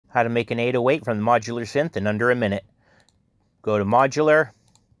how to make an 808 from the Modular Synth in under a minute. Go to Modular,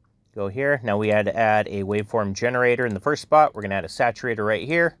 go here. Now we had to add a waveform generator in the first spot. We're going to add a saturator right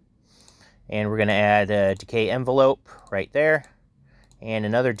here. And we're going to add a decay envelope right there. And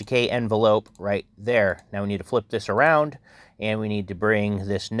another decay envelope right there. Now we need to flip this around. And we need to bring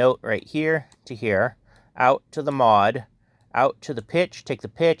this note right here to here. Out to the mod. Out to the pitch. Take the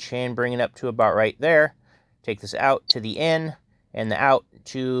pitch and bring it up to about right there. Take this out to the in. And the out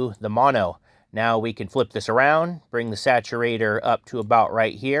to the mono. Now we can flip this around, bring the saturator up to about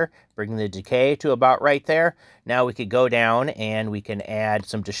right here, bring the decay to about right there. Now we could go down and we can add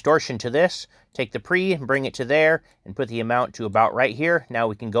some distortion to this, take the pre and bring it to there, and put the amount to about right here. Now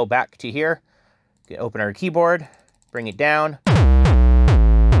we can go back to here, open our keyboard, bring it down.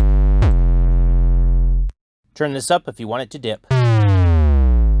 Turn this up if you want it to dip.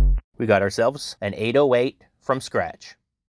 We got ourselves an 808 from scratch.